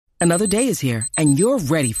Another day is here, and you're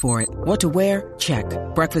ready for it. What to wear? Check.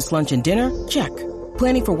 Breakfast, lunch, and dinner? Check.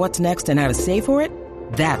 Planning for what's next and how to save for it?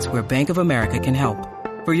 That's where Bank of America can help.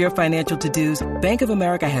 For your financial to-dos, Bank of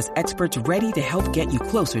America has experts ready to help get you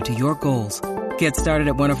closer to your goals. Get started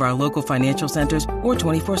at one of our local financial centers or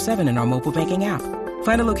 24/7 in our mobile banking app.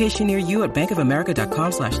 Find a location near you at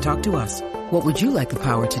bankofamerica.com/talktous. What would you like the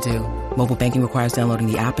power to do? Mobile banking requires downloading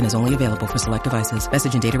the app and is only available for select devices.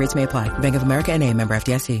 Message and data rates may apply. Bank of America N.A., member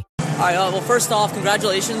FDIC. All right. Well, first off,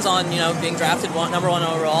 congratulations on being drafted number one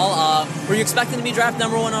overall. Were you expecting to be drafted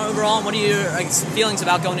number one overall? And what are your feelings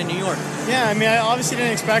about going to New York? Yeah, I mean, I obviously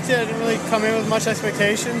didn't expect it. I didn't really come in with much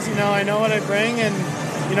expectations. I know what I bring, and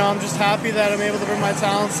I'm just happy that I'm able to bring my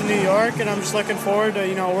talents to New York, and I'm just looking forward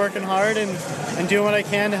to working hard and doing what I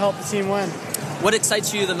can to help the team win. What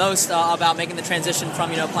excites you the most about making the transition from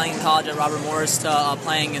playing in college at Robert Morris to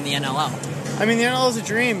playing in the NLL? I mean, the NLL is a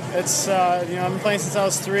dream. It's I've been playing since I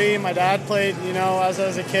was 3. My dad played as I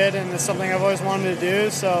was a kid, and it's something I've always wanted to do.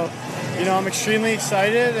 So I'm extremely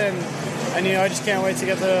excited, and I just can't wait to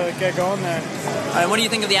get going there. What do you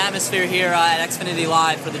think of the atmosphere here at Xfinity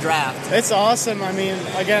Live for the draft? It's awesome. I mean,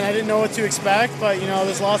 again, I didn't know what to expect, but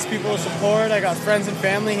there's lots of people to support. I got friends and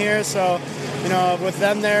family here, so with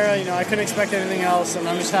them there, I couldn't expect anything else, and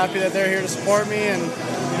I'm just happy that they're here to support me, and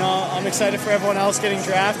I'm excited for everyone else getting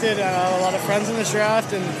drafted. I have a lot of friends in this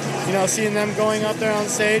draft, and seeing them going up there on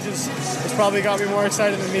stage has probably got me more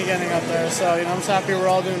excited than me getting up there. So I'm just happy we're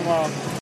all doing well.